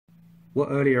Well,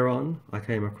 earlier on I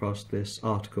came across this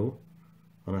article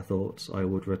and I thought I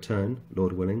would return,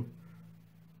 Lord willing,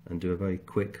 and do a very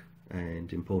quick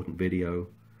and important video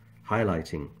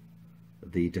highlighting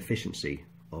the deficiency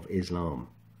of Islam.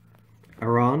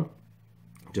 Iran,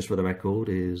 just for the record,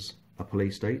 is a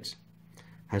police state,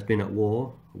 has been at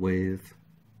war with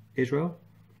Israel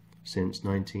since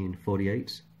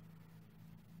 1948,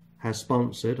 has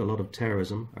sponsored a lot of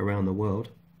terrorism around the world,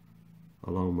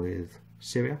 along with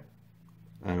Syria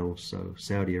and also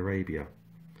Saudi Arabia.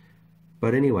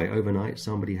 But anyway, overnight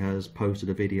somebody has posted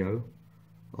a video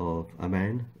of a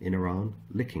man in Iran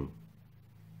licking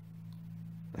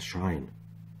a shrine.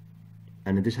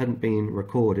 And if this hadn't been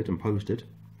recorded and posted,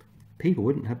 people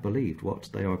wouldn't have believed what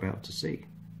they are about to see.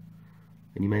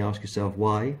 And you may ask yourself,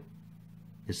 why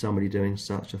is somebody doing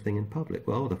such a thing in public?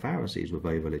 Well, the Pharisees were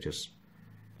very religious.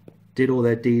 Did all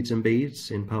their deeds and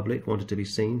beads in public, wanted to be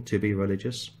seen to be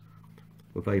religious,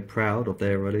 were very proud of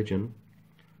their religion.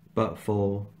 But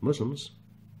for Muslims,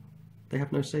 they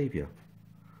have no saviour.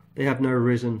 They have no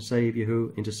risen saviour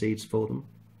who intercedes for them.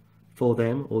 For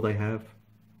them, all they have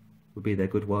would be their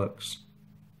good works,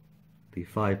 the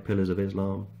 5 pillars of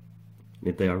Islam, and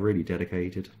if they are really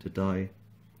dedicated, to die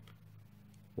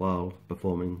while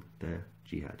performing their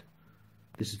jihad.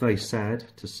 This is very sad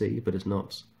to see, but it's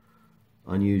not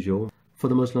unusual. For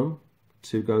the Muslim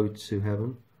to go to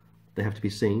heaven, they have to be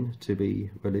seen to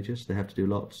be religious. They have to do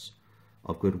lots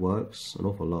of good works, an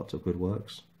awful lot of good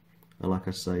works. And like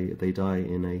I say, if they die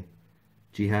in a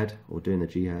jihad or doing the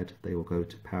jihad, they will go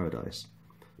to paradise.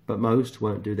 But most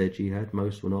won't do their jihad.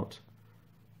 Most will not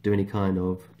do any kind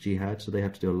of jihad, so they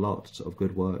have to do a lot of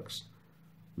good works,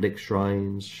 lick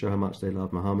shrines, show how much they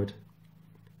love Muhammad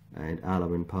and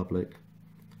Allah in public.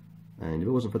 And if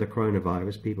it wasn't for the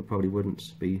coronavirus, people probably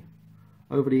wouldn't be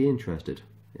overly interested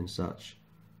in such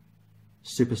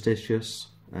superstitious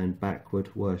and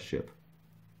backward worship.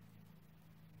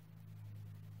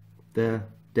 Their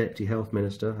Deputy Health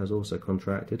Minister has also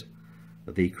contracted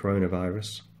the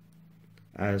coronavirus,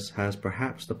 as has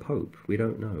perhaps the Pope. We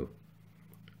don't know.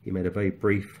 He made a very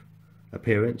brief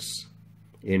appearance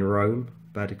in Rome,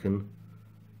 Vatican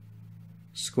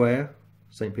Square,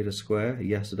 St. Peter's Square,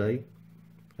 yesterday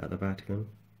at the Vatican,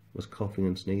 was coughing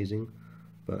and sneezing,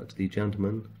 but the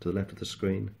gentleman to the left of the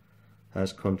screen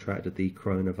has contracted the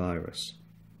coronavirus.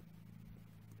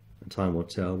 And time will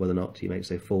tell whether or not he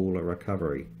makes a full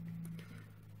recovery.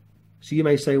 So you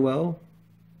may say, well,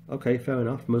 okay, fair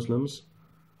enough, Muslims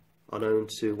are known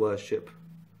to worship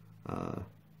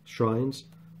shrines,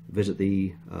 visit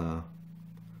the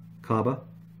Kaaba,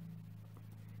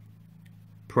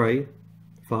 pray,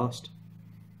 fast,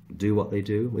 do what they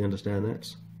do, we understand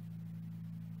that.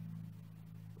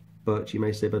 But you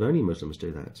may say, but only Muslims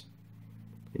do that.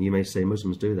 And you may say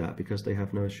Muslims do that because they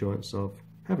have no assurance of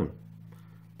heaven.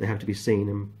 They have to be seen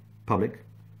in public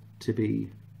to be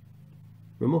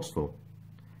remorseful,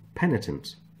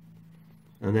 penitent.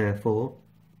 And therefore,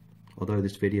 although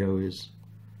this video is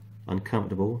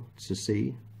uncomfortable to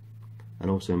see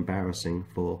and also embarrassing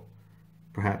for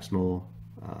perhaps more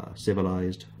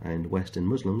civilized and Western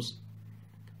Muslims,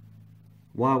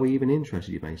 why are we even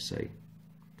interested, you may say?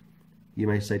 You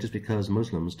may say, just because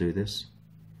Muslims do this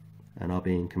and are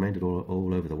being commended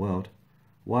all over the world,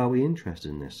 why are we interested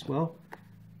in this? Well,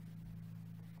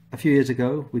 a few years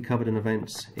ago we covered an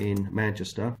event in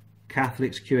Manchester,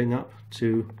 Catholics queuing up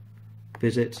to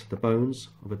visit the bones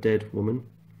of a dead woman,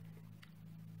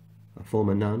 a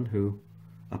former nun who,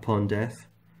 upon death,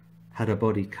 had her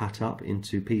body cut up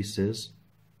into pieces.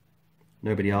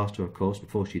 Nobody asked her, of course,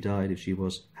 before she died if she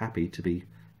was happy to be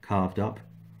carved up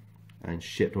and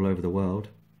shipped all over the world.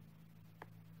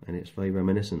 And it's very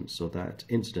reminiscent of that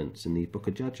incident in the Book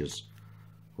of Judges,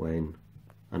 when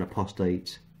an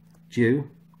apostate Jew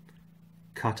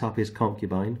cut up his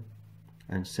concubine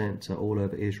and sent her all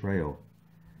over Israel.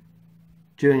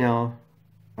 During our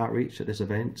outreach at this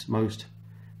event, most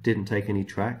didn't take any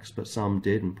tracts, but some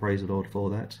did, and praise the Lord for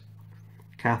that.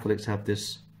 Catholics have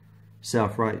this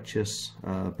self-righteous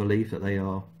belief that they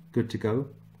are good to go,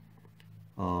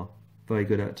 are very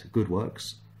good at good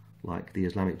works, like the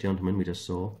Islamic gentleman we just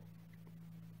saw.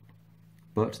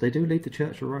 But they do leave the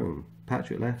Church of Rome.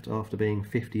 Patrick left after being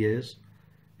 50 years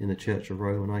in the Church of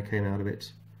Rome, and I came out of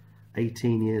it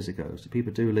 18 years ago. So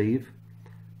people do leave,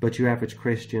 but your average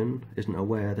Christian isn't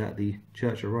aware that the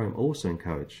Church of Rome also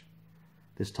encouraged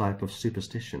this type of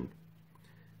superstition.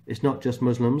 It's not just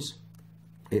Muslims,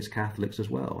 it's Catholics as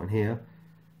well. And here,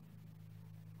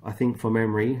 I think from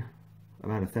memory,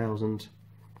 around 1,000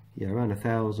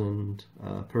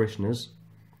 parishioners,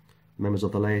 members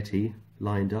of the laity,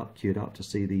 lined up, queued up to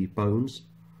see the bones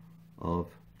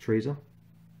of Teresa.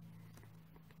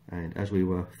 And as we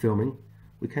were filming,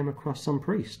 we came across some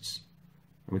priests,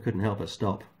 and we couldn't help but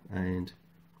stop and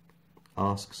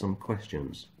ask some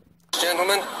questions.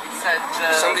 Gentlemen,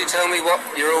 somebody tell me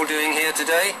what you're all doing here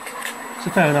today? It's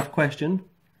a fair enough question.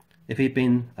 If he'd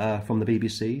been from the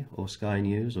BBC or Sky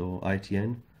News or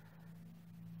ITN,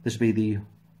 this would be the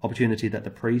opportunity that the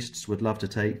priests would love to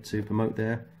take to promote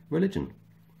their religion.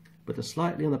 But they're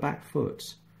slightly on the back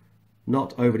foot,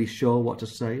 not overly sure what to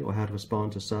say or how to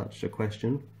respond to such a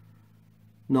question,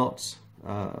 not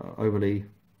overly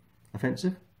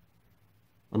offensive,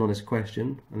 an honest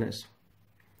question. And let's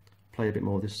play a bit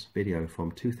more of this video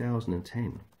from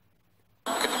 2010.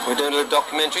 We're doing a little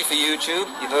documentary for YouTube.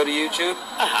 You've heard of YouTube?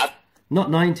 I have. Not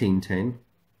 1910,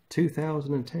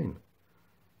 2010.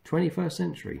 21st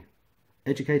century.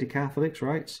 Educated Catholics,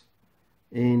 right?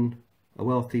 In a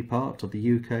wealthy part of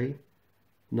the UK,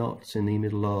 not in the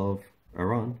middle of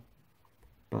Iran,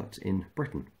 but in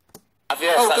Britain.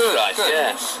 Yes, Oh, that's good, right, good.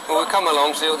 yes. Well, we'll come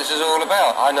along to see what this is all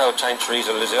about. I know St.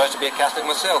 Teresa of Lisieux. I used to be a Catholic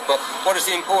myself, but what is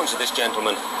the importance of this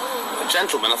gentleman? A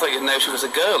gentleman? I thought you'd know she was a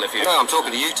girl if you... No, I'm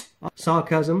talking to you.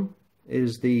 Sarcasm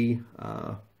is the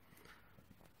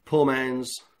poor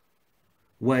man's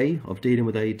way of dealing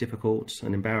with a difficult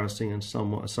and embarrassing and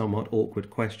somewhat awkward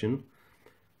question.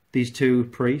 These two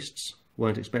priests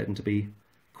weren't expecting to be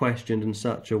questioned in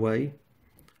such a way,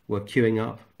 were queuing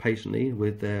up patiently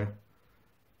with their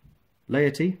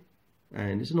laity,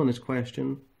 and it's an honest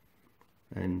question,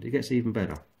 and it gets even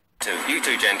better. You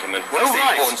two gentlemen, what is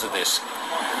the importance of this?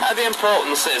 The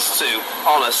importance is to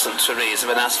honour St. Teresa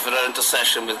and ask for her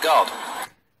intercession with God.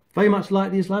 Very much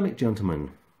like the Islamic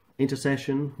gentleman.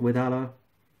 Intercession with Allah,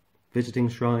 visiting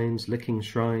shrines, licking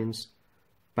shrines,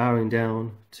 bowing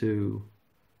down to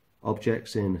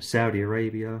objects in Saudi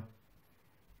Arabia,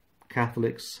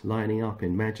 Catholics lining up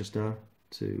in Manchester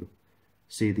to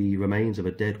see the remains of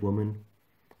a dead woman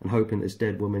and hoping this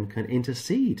dead woman can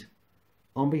intercede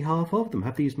on behalf of them.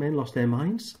 Have these men lost their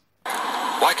minds?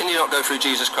 Why can you not go through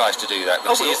Jesus Christ to do that?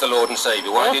 Because he is the Lord and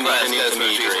Saviour. Why do you need an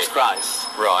intermediary? Jesus Christ.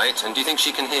 Right, and do you think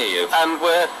she can hear you? And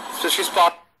so she's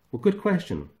part... Well, good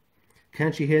question.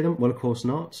 Can she hear them? Well, of course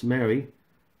not. Mary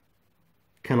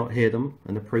cannot hear them,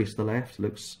 and the priest on the left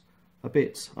looks a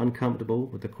bit uncomfortable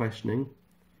with the questioning.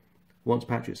 Once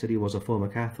Patrick said he was a former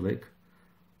Catholic.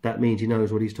 That means he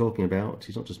knows what he's talking about.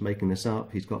 He's not just making this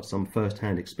up. He's got some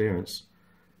first-hand experience.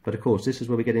 But of course, this is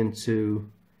where we get into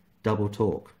double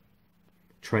talk,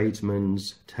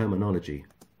 tradesman's terminology.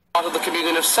 Part of the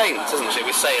communion of saints, isn't she?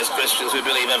 We say as Christians we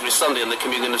believe every Sunday in the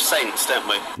communion of saints, don't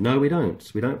we? No, we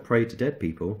don't. We don't pray to dead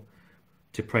people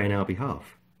to pray on our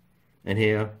behalf. And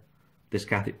here, this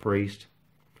Catholic priest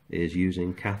is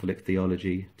using Catholic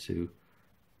theology to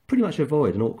pretty much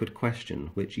avoid an awkward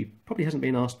question, which he probably hasn't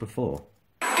been asked before.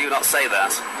 Do you not say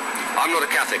that? I'm not a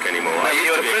Catholic anymore. No, I used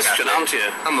you're to a be Christian, Catholic. aren't you?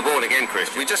 I'm a born-again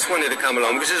Christian. We just wanted to come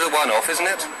along because this is a one-off, isn't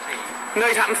it? No,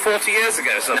 it happened 40 years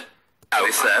ago, so...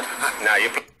 He said. Now you...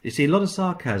 You see a lot of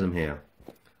sarcasm here.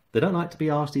 They don't like to be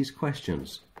asked these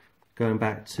questions. Going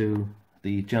back to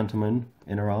the gentleman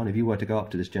in Iran, if you were to go up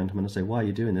to this gentleman and say, "Why are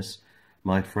you doing this,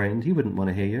 my friend?" he wouldn't want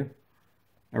to hear you.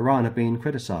 Iran have been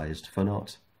criticised for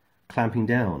not clamping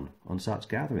down on such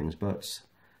gatherings, but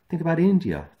think about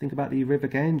India, think about the river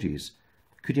Ganges.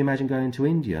 Could you imagine going to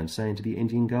India and saying to the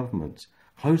Indian government,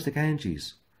 "Close the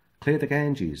Ganges, clear the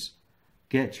Ganges,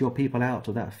 get your people out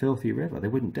of that filthy river"? They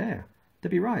wouldn't dare.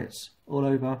 There'd be riots all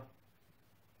over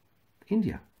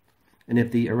India. And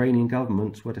if the Iranian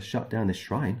government were to shut down this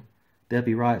shrine, there'd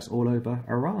be riots all over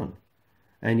Iran.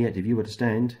 And yet if you were to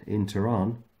stand in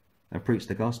Tehran and preach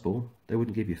the gospel, they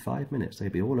wouldn't give you 5 minutes.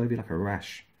 They'd be all over you like a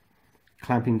rash,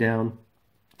 clamping down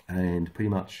and pretty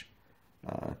much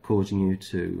causing you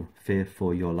to fear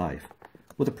for your life.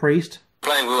 Well, the priest...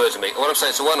 Playing with words with me. What I'm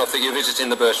saying, it's a one-off that you're visiting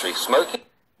the bursary. Smoking?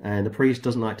 And the priest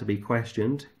doesn't like to be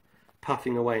questioned,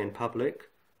 puffing away in public,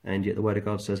 and yet the Word of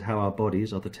God says how our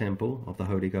bodies are the temple of the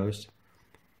Holy Ghost.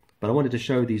 But I wanted to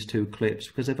show these two clips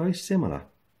because they're very similar.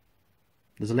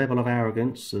 There's a level of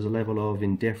arrogance, there's a level of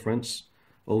indifference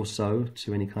also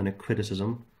to any kind of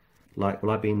criticism. Like,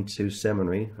 well, I've been to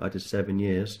seminary, I did 7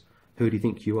 years. Who do you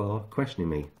think you are questioning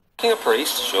me? A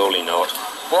priest? Surely not.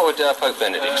 What would Pope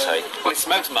Benedict say? Well, he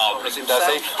smokes Margaret himself.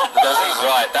 Does he? Does he?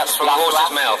 Right, that's from the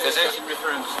horse's mouth, is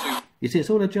it? You see, it's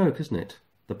all a joke, isn't it?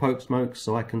 The Pope smokes,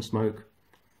 so I can smoke.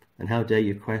 And how dare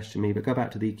you question me? But go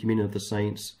back to the communion of the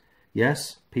saints.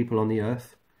 Yes, people on the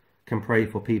earth can pray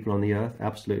for people on the earth.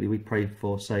 Absolutely, we pray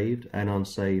for saved and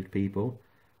unsaved people.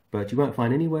 But you won't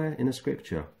find anywhere in the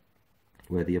scripture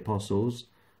where the apostles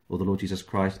or the Lord Jesus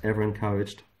Christ ever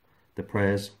encouraged the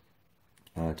prayers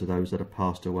to those that have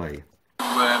passed away.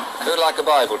 Who like a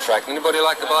Bible tract? Anybody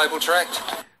like the Bible tract?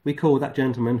 We call that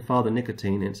gentleman Father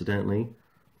Nicotine, incidentally.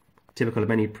 Typical of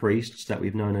many priests that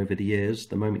we've known over the years,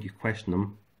 the moment you question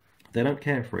them, they don't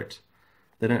care for it.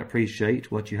 They don't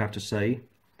appreciate what you have to say.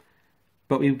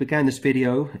 But we began this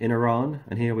video in Iran,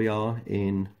 and here we are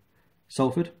in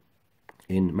Salford,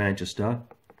 in Manchester.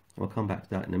 I'll come back to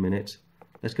that in a minute.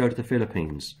 Let's go to the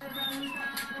Philippines.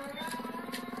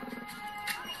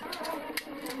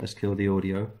 Let's kill the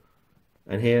audio.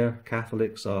 And here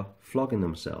Catholics are flogging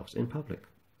themselves in public.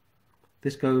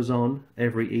 This goes on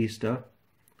every Easter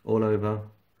all over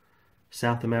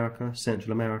South America,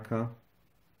 Central America,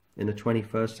 in the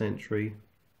 21st century,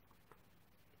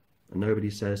 and nobody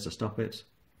says to stop it.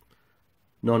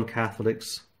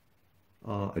 Non-Catholics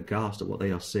are aghast at what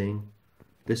they are seeing.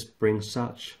 This brings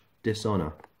such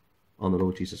dishonour on the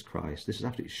Lord Jesus Christ. This is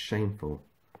absolutely shameful.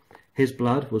 His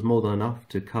blood was more than enough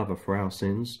to cover for our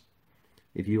sins.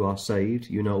 If you are saved,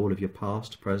 you know all of your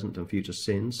past, present and future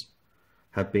sins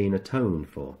have been atoned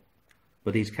for.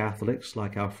 But these Catholics,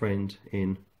 like our friend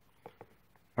in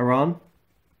Iran,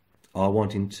 are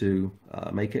wanting to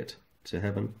make it to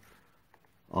heaven,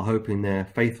 are hoping their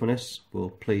faithfulness will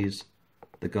please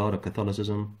the God of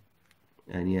Catholicism,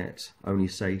 and yet only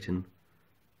Satan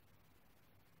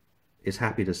is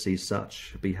happy to see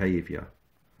such behaviour.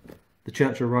 The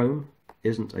Church of Rome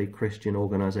isn't a Christian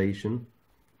organisation.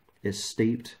 It's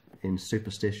steeped in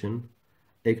superstition,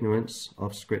 ignorance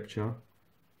of Scripture,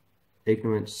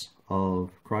 ignorance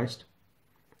of Christ,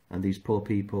 and these poor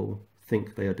people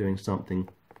think they are doing something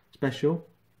special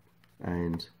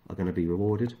and are going to be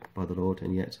rewarded by the Lord,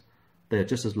 and yet they are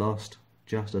just as lost,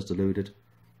 just as deluded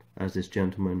as this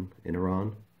gentleman in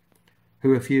Iran, who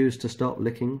refused to stop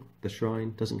licking the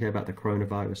shrine, doesn't care about the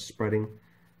coronavirus spreading.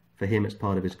 For him it's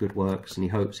part of his good works, and he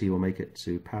hopes he will make it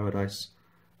to paradise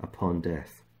upon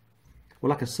death. Well,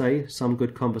 like I say, some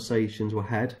good conversations were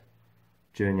had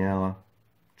during our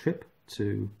trip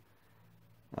to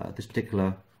this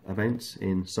particular event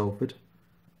in Salford.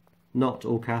 Not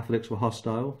all Catholics were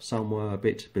hostile. Some were a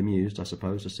bit bemused, I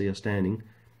suppose, to see us standing,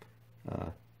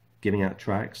 giving out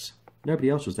tracts. Nobody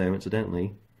else was there,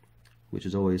 incidentally, which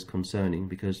is always concerning,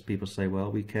 because people say,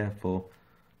 well, we care for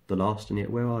the lost, and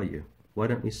yet where are you? Why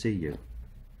don't we see you?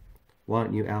 Why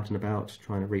aren't you out and about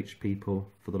trying to reach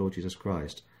people for the Lord Jesus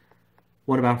Christ?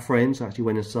 One of our friends actually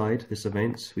went inside this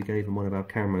event. We gave him one of our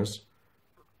cameras.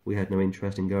 We had no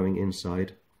interest in going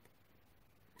inside.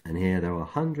 And here there are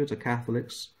hundreds of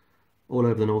Catholics all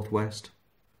over the northwest,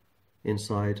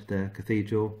 inside their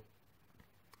cathedral.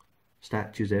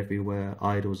 Statues everywhere,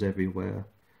 idols everywhere.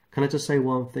 Can I just say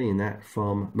one thing, that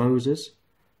from Moses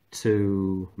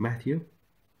to Matthew,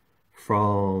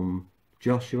 from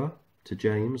Joshua to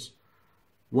James,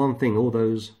 one thing all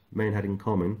those men had in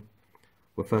common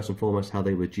were first and foremost how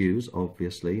they were Jews,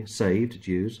 obviously, saved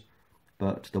Jews,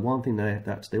 but the one thing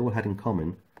that they all had in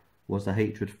common was the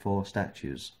hatred for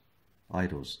statues,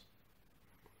 idols.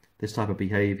 This type of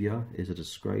behaviour is a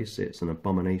disgrace, it's an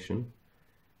abomination,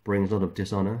 brings a lot of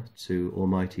dishonour to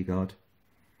Almighty God,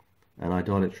 and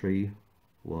idolatry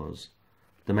was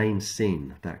the main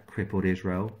sin that crippled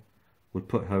Israel, would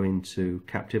put her into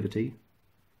captivity,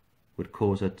 would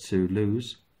cause her to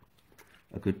lose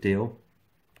a good deal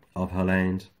of her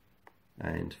land,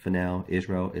 and for now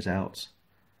Israel is out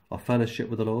of fellowship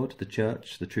with the Lord. The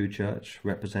church, the true church,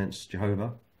 represents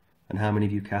Jehovah. And how many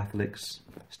of you Catholics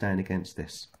stand against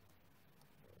this?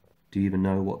 Do you even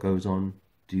know what goes on?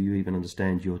 Do you even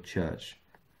understand your church?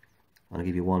 I'll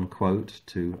give you one quote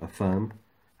to affirm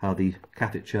how the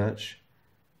Catholic Church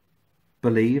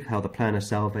believe how the plan of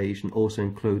salvation also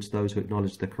includes those who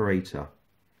acknowledge the Creator,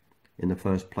 in the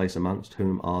first place amongst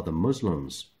whom are the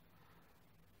Muslims.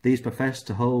 These profess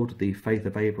to hold the faith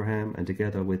of Abraham, and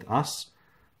together with us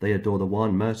they adore the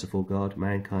one merciful God,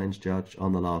 mankind's judge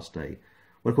on the last day.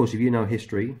 Well, of course, if you know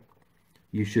history,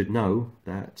 you should know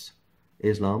that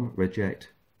Islam reject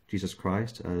Jesus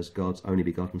Christ as God's only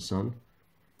begotten Son,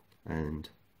 and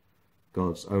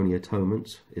God's only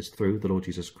atonement is through the Lord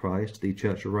Jesus Christ. The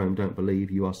Church of Rome don't believe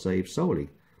you are saved solely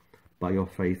by your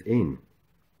faith in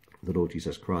the Lord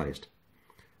Jesus Christ.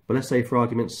 But let's say, for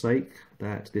argument's sake,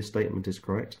 that this statement is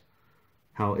correct.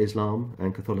 How Islam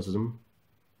and Catholicism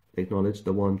acknowledge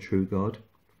the one true God,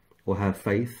 or have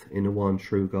faith in the one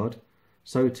true God,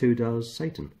 so too does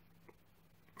Satan.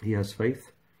 He has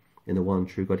faith in the one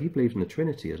true God. He believes in the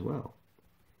Trinity as well.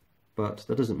 But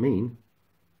that doesn't mean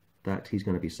that he's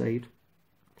going to be saved.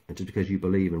 And just because you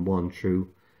believe in one true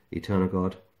eternal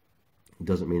God, it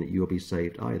doesn't mean that you'll be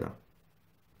saved either.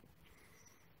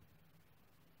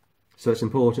 So it's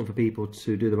important for people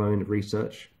to do their own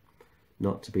research,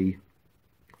 not to be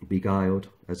beguiled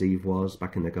as Eve was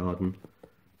back in the garden,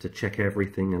 to check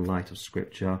everything in light of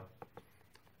Scripture.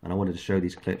 And I wanted to show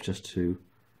these clips just to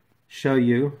show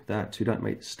you that we don't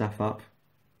make stuff up.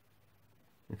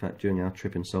 In fact, during our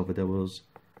trip in Salford, there was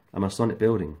a Masonic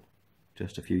building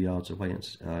just a few yards away,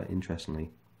 interestingly.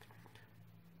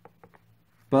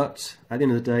 But at the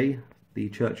end of the day, the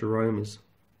Church of Rome is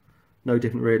no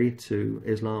different really to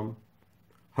Islam,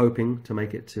 hoping to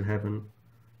make it to heaven.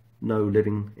 No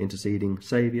living, interceding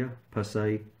Saviour per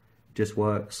se, just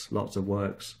works, lots of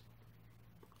works,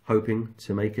 hoping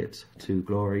to make it to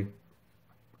glory.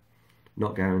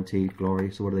 Not guaranteed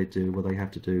glory, so what do? Well, they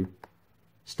have to do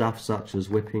stuff such as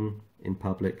whipping in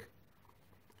public,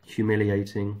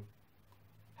 humiliating,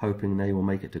 hoping they will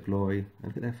make it to glory. And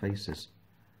look at their faces.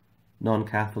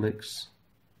 Non-Catholics,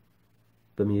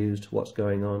 bemused, what's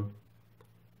going on?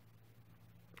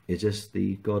 Is this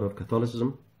the God of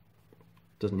Catholicism?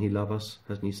 Doesn't he love us?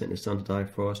 Hasn't he sent his son to die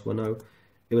for us? Well, no,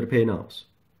 it would appear not.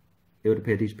 It would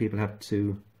appear these people have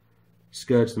to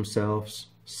scourge themselves,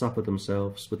 suffer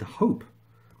themselves, with the hope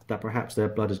that perhaps their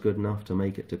blood is good enough to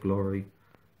make it to glory,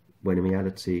 when in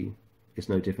reality it's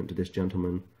no different to this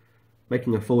gentleman,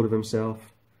 making a fool of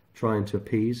himself, trying to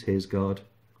appease his God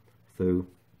through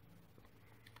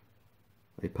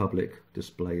a public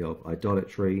display of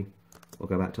idolatry. We'll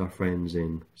go back to our friends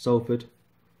in Salford,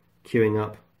 queuing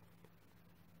up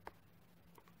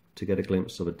to get a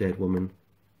glimpse of a dead woman.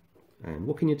 And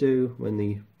what can you do when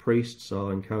the priests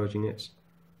are encouraging it,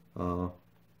 are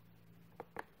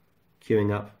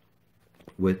queuing up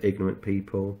with ignorant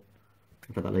people?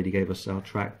 In fact, that lady gave us our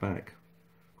track back.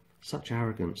 Such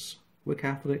arrogance. We're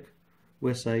Catholic,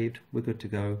 we're saved, we're good to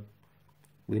go.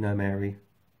 We know Mary,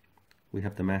 we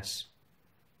have the Mass,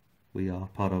 we are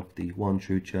part of the one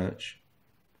true church.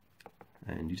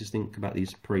 And you just think about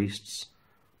these priests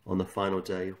on the final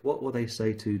day. What will they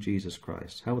say to Jesus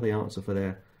Christ? How will they answer for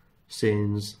their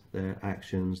sins, their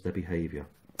actions, their behaviour?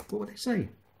 What will they say?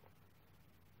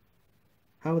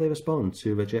 How will they respond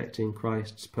to rejecting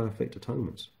Christ's perfect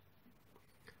atonement?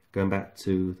 Going back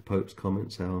to the Pope's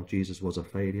comments, how Jesus was a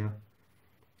failure,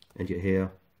 and yet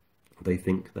here they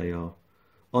think they are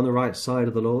on the right side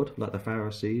of the Lord, like the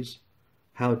Pharisees.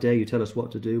 How dare you tell us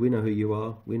what to do? We know who you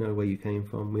are. We know where you came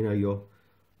from. We know your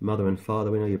mother and father.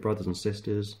 We know your brothers and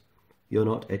sisters. You're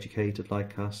not educated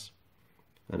like us.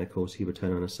 And of course he would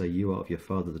turn around and say, you are of your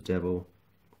father the devil,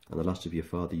 and the lust of your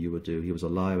father you would do. He was a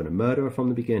liar and a murderer from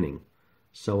the beginning,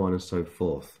 so on and so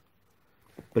forth.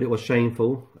 But it was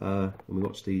shameful when we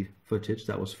watched the footage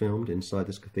that was filmed inside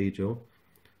this cathedral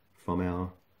from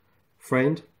our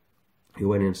friend who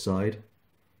went inside.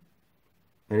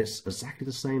 And it's exactly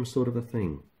the same sort of a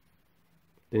thing.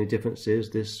 The only difference is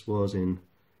this was in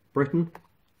Britain,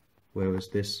 whereas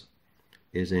this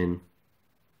is in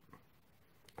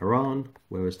Iran,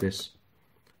 whereas this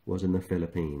was in the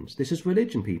Philippines. This is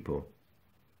religion, people.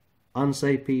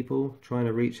 Unsaved people trying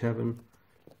to reach heaven,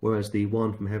 whereas the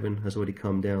one from heaven has already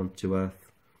come down to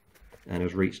earth and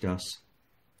has reached us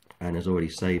and has already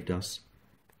saved us.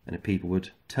 And if people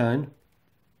would turn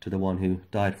to the one who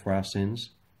died for our sins,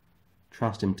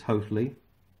 trust him totally,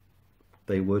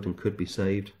 they would and could be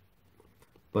saved.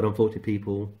 But unfortunately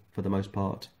people, for the most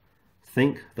part,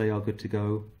 think they are good to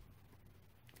go,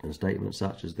 and statements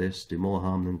such as this do more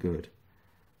harm than good.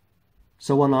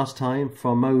 So one last time,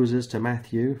 from Moses to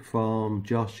Matthew, from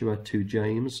Joshua to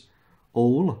James,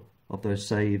 all of those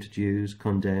saved Jews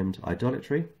condemned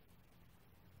idolatry,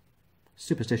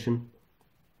 superstition,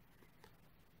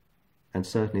 and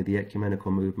certainly the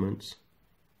ecumenical movements.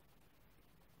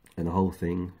 And the whole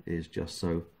thing is just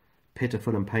so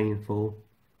pitiful and painful.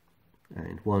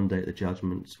 And one day at the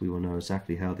judgments, we will know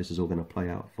exactly how this is all going to play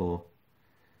out for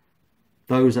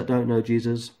those that don't know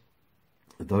Jesus,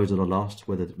 those that are lost,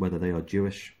 whether they are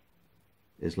Jewish,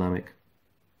 Islamic,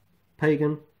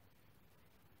 pagan,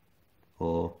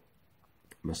 or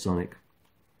Masonic.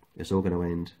 It's all going to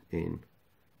end in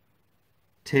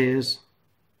tears,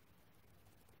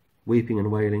 weeping and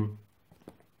wailing,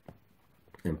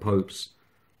 and popes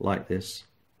like this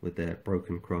with their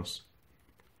broken cross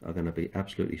are going to be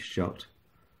absolutely shocked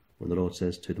when the Lord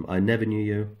says to them, I never knew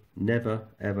you, never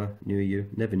ever knew you,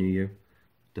 never knew you.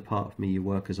 Depart from me, you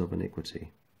workers of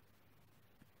iniquity.